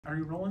Are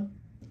you rolling?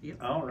 Yep.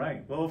 All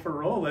right. Well, if we're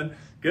rolling,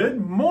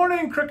 good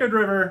morning, Crooked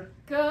River.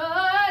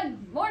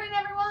 Good morning,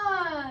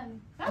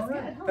 everyone. That's All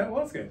right. good. Huh? That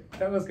was good.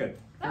 That was good.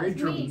 That Very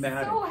was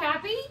dramatic. Me so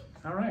happy.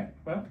 All right.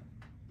 Well,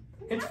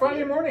 it's happy.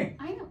 Friday morning.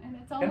 I know, and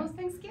it's almost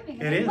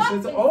Thanksgiving. It is.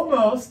 It's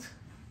almost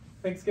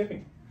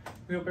Thanksgiving.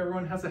 We hope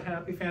everyone has a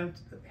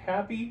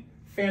happy,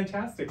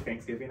 fantastic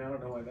Thanksgiving. I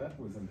don't know why that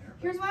was in there.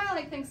 Here's why I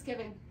like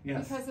Thanksgiving.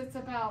 Yes. Because it's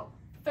about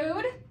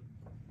food,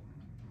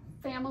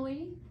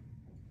 family,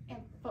 and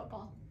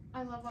football.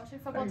 I love watching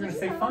football. You're Do going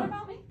to you say know fun, that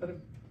about me? but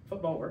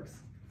football works.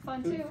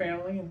 Fun Food, too.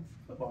 family, and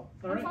football.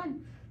 All right.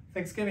 Fun.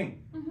 Thanksgiving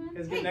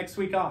is Hey, next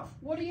week off.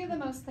 what are you the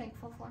most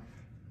thankful for?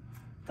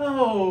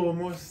 Oh,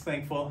 most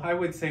thankful. I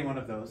would say one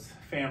of those.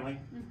 Family.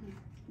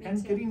 Me And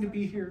too. getting to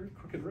be here at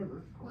Crooked River,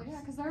 of Well, course.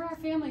 yeah, because they're our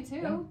family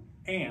too.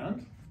 Yeah.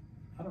 And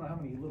I don't know how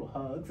many little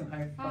hugs and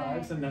high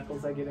fives and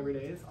knuckles I get every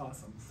day. It's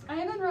awesome. So.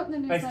 I even wrote in the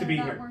Nice newsletter to be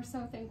that here. we're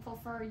so thankful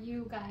for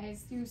you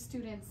guys, you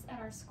students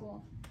at our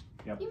school.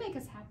 Yep. You make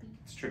us happy.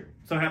 It's true.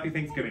 So happy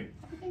Thanksgiving.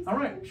 Happy Thanksgiving. All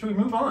right, should we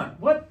move on?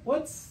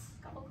 What's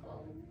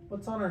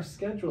on our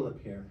schedule up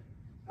here?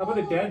 How about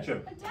a dad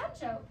joke? A dad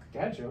joke.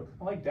 Dad joke?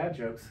 I like dad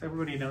jokes.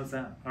 Everybody knows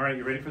that. All right,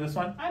 you ready for this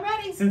one? I'm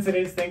ready. Since it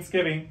is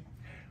Thanksgiving,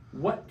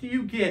 what do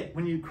you get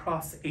when you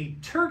cross a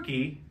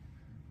turkey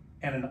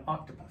and an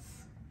octopus?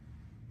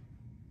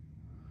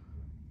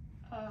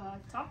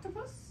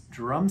 Octopus?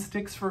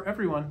 Drumsticks for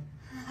everyone.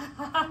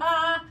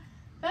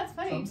 That's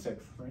funny.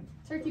 Drumsticks, right?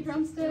 Turkey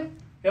drumstick,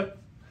 Yep.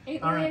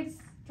 8 All right. legs,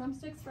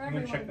 drumsticks for I'm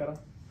everyone. gonna check that out.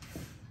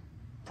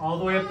 All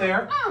the way up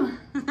there.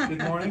 Good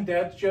morning,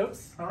 dad's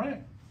jokes. All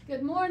right.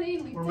 Good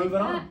morning. We We're did moving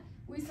that. on.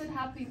 We said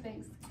happy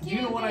things. Do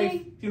you know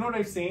what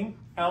I've seen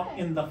out What?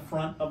 in the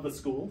front of the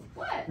school?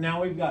 What?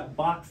 Now we've got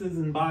boxes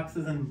and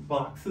boxes and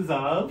boxes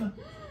of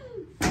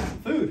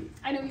food.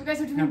 I know you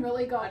guys are doing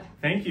really good.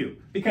 Thank you.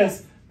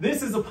 Because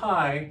this is a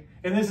pie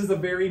and this is a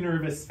very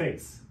nervous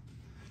face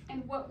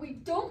And what we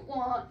don't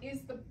want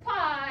is the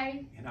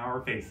pie in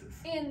our faces.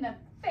 in the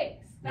face.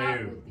 That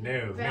would be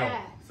No.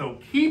 bad. So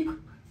keep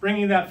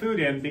bringing that food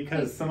in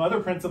because some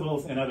other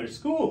principals in other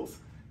schools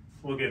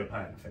will get a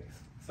pie in the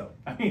face. So,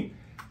 I mean,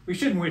 we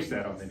shouldn't wish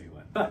that on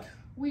anyone, but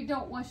We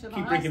don't wish it keep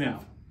on bringing us, in.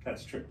 though.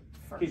 That's true.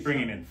 For Keep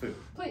bringing in food.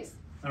 Please.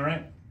 All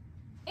right.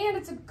 And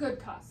it's a good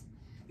cause.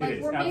 It Like,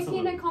 is, we're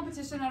absolutely. making a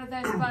competition out of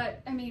this,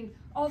 but I mean,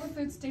 all the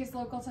food stays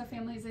local to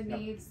families in Yep.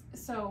 needs,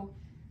 so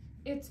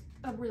it's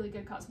a really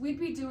good cause. We'd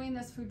be doing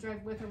this food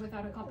drive with or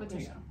without a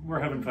competition. We're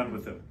having fun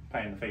with the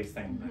pie in the face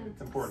thing. But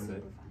it's important that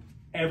Super fun.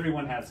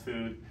 everyone has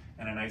food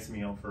and a nice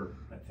meal for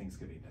that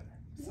Thanksgiving dinner.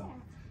 So,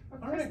 Yeah.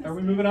 Or all right, Christmas are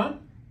we dinner. moving on?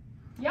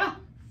 Yeah.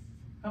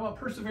 How about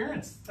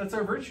perseverance? That's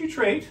our virtue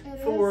trait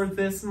It for is.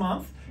 this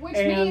month.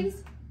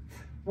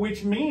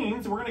 Which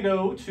means we're going to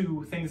go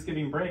to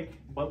Thanksgiving break,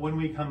 but when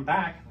we come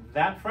back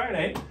that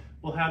Friday,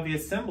 we'll have the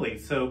assembly.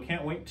 So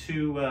can't wait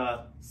to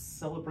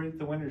celebrate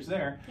the winners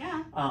there.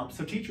 Yeah.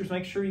 So teachers,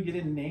 make sure you get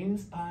in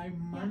names by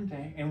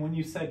Monday. And when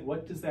you said,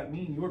 what does that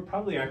mean? You were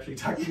probably actually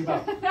talking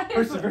about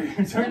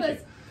perseverance, What aren't you?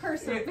 does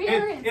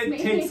perseverance It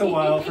mean? takes a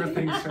while for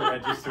things to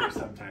register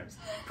sometimes.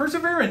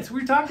 Perseverance,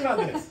 we talked about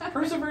this.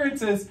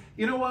 Perseverance is,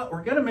 you know what,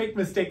 we're gonna make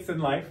mistakes in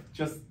life.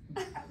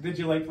 Did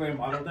you like the way I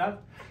modeled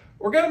that?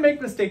 We're gonna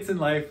make mistakes in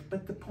life,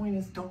 but the point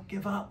is don't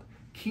give up.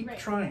 Keep Right.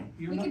 trying.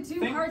 We can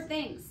do hard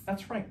things.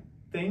 That's right.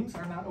 Things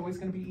are not always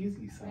gonna be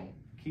easy, so Right.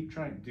 keep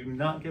trying. Do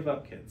not give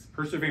up, kids.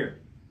 Persevere.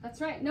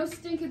 That's right. No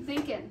stinking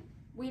thinking.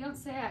 We don't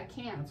say I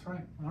can't. That's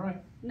right. All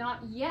right.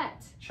 Not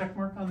yet. Check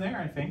mark on there,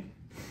 I think.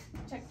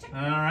 Check, check.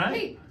 All right.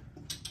 Hey.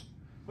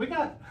 We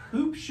got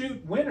hoop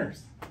shoot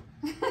winners.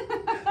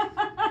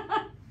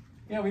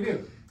 Yeah, we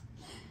do.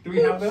 Do we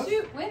have those?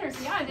 Shoot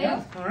winners. Yeah, I do.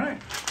 Yeah. All right.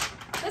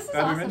 This is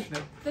Glad we awesome. mentioned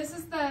it. This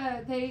is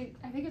I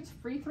think it's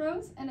free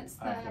throws, and it's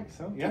I the think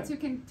so, yeah. kids who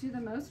can do the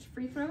most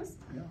free throws.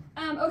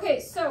 Yeah. Okay,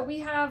 so we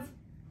have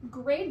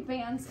grade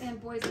bands and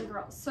boys and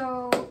girls.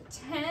 So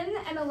 10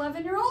 and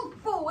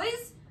 11-year-old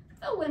boys,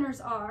 the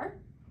winners are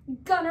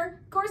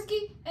Gunnar,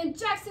 Gorski, and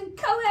Jackson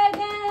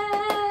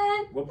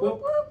Cohagen. Whoop,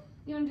 whoop. Whoop.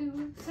 You want to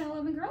do 10,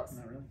 11 girls?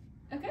 Not really.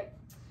 Okay.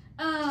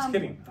 Just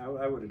kidding. I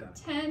would have done.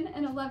 10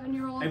 and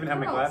 11-year-old I even have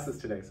my girls. glasses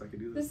today, so I could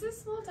do this. This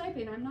is slow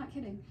typing. I'm not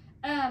kidding.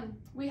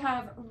 We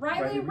have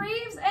Riley Riley.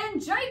 Reeves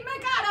and Jade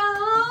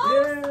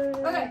McAdams.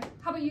 Yay! Okay,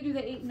 how about you do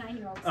the 8 and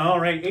 9-year-olds? All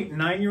right, 8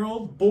 and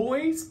 9-year-old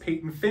boys,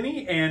 Peyton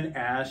Finney and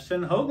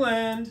Ashton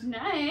Hoagland.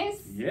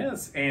 Nice.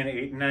 Yes, and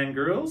 8 and 9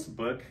 girls,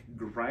 Brooke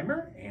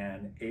Grimer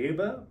and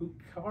Ava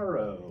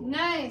Bucaro.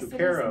 Nice.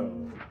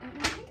 Bucaro.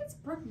 I think it's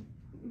Brooke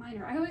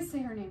Minor. I always say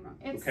her name wrong.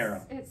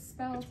 Bucaro. It's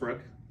spelled It's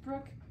Brooke.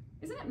 Brooke.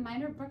 Isn't it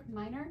Minor? Brooke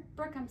Minor?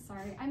 Brooke, I'm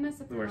sorry. I mess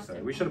up the We're last sorry.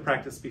 name. We should have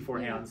practiced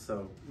beforehand, Yeah.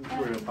 so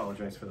we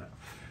apologize for that.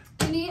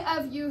 Any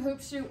of you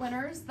hoop shoot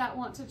winners that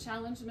want to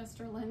challenge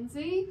Mr.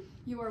 Lindsay,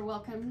 you are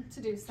welcome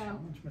to do so.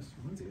 Challenge Mr.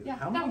 Lindsay. Yeah,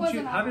 How that did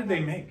wasn't how on did our they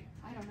notes. make?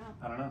 I don't know.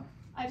 I don't know.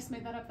 I just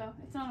made that up though.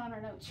 It's not on our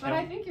notes. But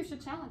I think you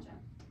should challenge him.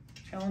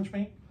 Challenge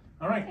me?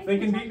 All right, Okay, they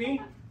can you beat me?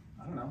 challenge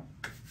I don't know.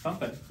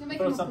 Something. You'll make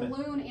Throw him a something.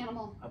 balloon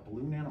animal. A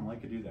balloon animal, I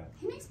could do that.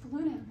 He makes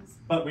balloon animals.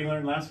 But we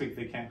learned last week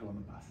they can't go on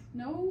the bus.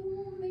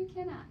 No, they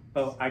cannot.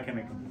 Oh, I can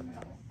make a balloon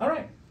animal. All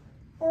right,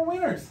 4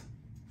 winners.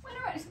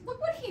 Look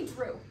what he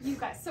drew, you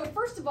guys. So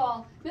first of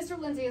all, Mr.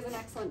 Lindsay is an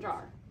excellent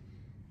drawer.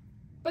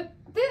 But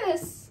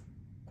this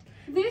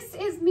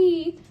is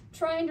me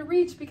trying to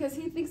reach because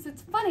he thinks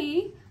it's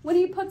funny when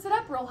he puts it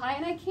up real high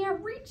and I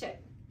can't reach it.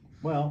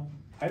 Well,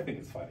 I think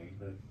it's funny,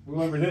 but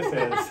whoever this is,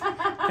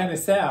 kind of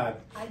sad.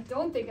 I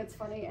don't think it's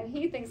funny and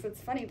he thinks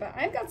it's funny, but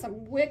I've got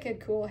some wicked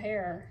cool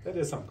hair. That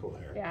is some cool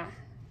hair. Yeah.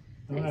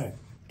 All Nice. right,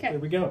 Okay. here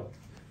we go.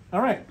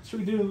 All right, should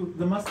we do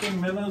the Mustang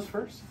memos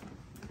first?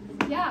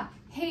 Yeah.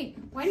 Hey,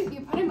 why don't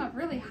you put him up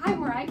really high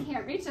where I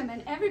can't reach him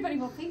and everybody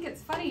will think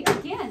it's funny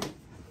again.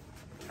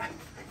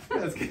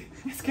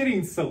 It's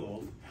getting so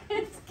old.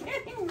 It's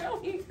getting really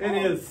old. It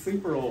is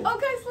super old. Oh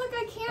guys, look,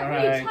 I can't All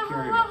reach. right, Ha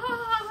here we ha ha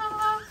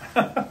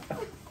ha ha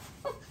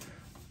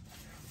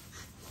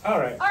ha. All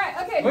right. All right,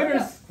 okay. Here we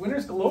go.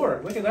 Winners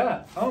galore. Look at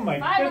that. Oh my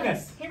 5 goodness.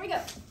 minutes. Here we go.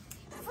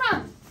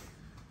 From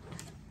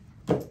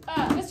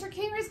Mr.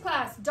 Kingery's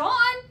class, Dawn.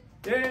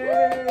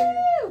 Yay!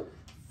 Woo!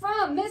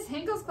 From Miss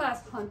Hinkle's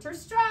class, Hunter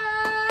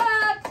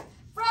Struck.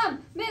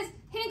 From Miss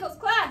Hinkle's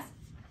class,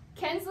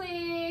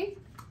 Kensley.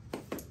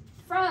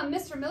 From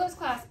Mr. Miller's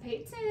class,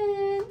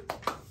 Peyton.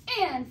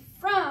 And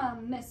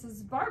from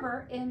Mrs.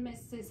 Barber in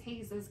Mrs.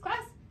 Hayes'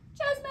 class,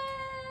 Jasmine.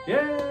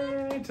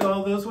 Yay to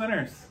all those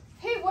winners.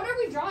 Hey, what are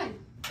we drawing?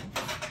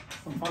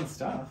 Some fun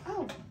stuff.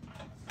 Oh,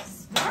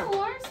 Star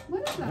Wars?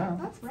 What is that? Yeah,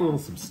 That's little rad.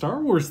 some Star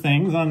Wars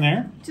things on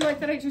there. Do you like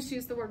that I just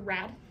used the word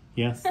rad?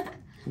 Yes.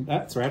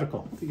 That's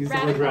radical. Use the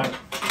Radical. word rad.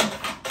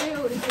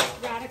 Dude, it's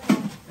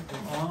radical.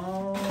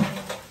 Oh.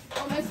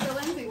 Oh, Mr.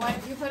 Lindsay, why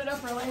did you put it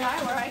up really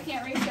high where I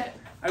can't reach it?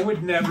 I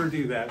would never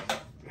do that.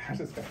 I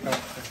just got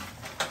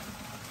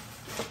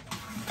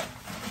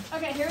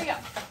Okay, here we go.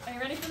 Are you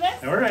ready for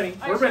this? Now we're ready.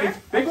 Are you We're ready. sure?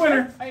 Big Are you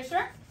winner. sure? Are you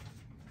sure?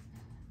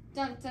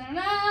 Dun, dun, dun,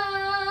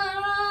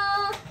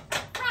 dun.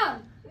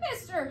 From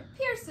Mr.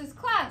 Pierce's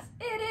class,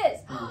 it is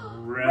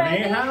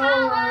Remy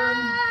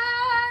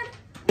Howard.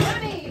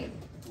 Remy,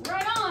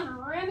 right on,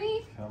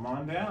 Remy. Come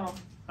on down.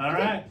 All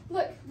Okay, right.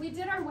 Look, we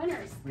did our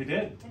winners. We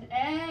did. And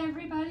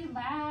everybody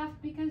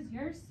laughed because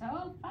you're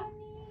so funny.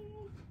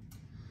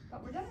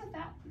 But we're done with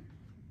that.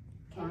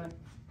 All right.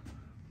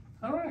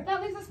 All right.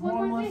 That leaves us one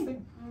more last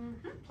thing.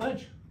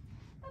 Pledge.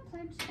 A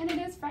pledge. And it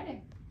is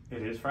Friday.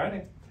 It is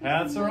Friday.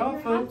 Hats are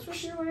off, folks.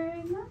 If you're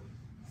wearing them.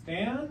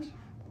 Stand.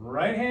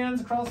 Right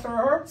hands across our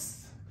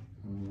hearts.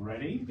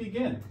 Ready?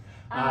 Begin.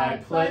 I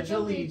pledge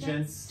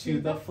allegiance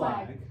to the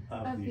flag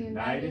of the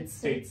United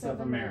States of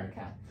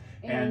America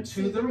and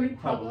to the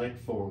republic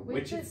for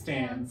which it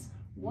stands,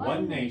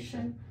 one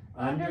nation,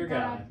 under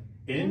God,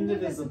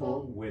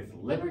 indivisible, with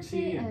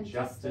liberty and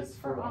justice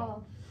for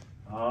all.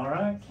 All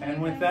right. Okay,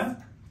 And with guys.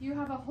 that, You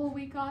have a whole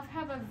week off.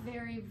 Have a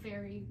very,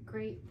 very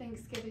great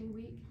Thanksgiving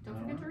week. Don't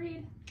forget to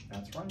read.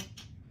 that's right.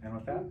 And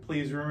with that,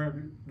 please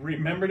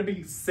remember to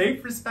be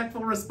safe,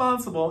 respectful,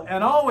 responsible,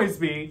 and always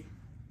be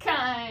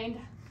Kind.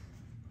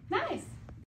 Nice.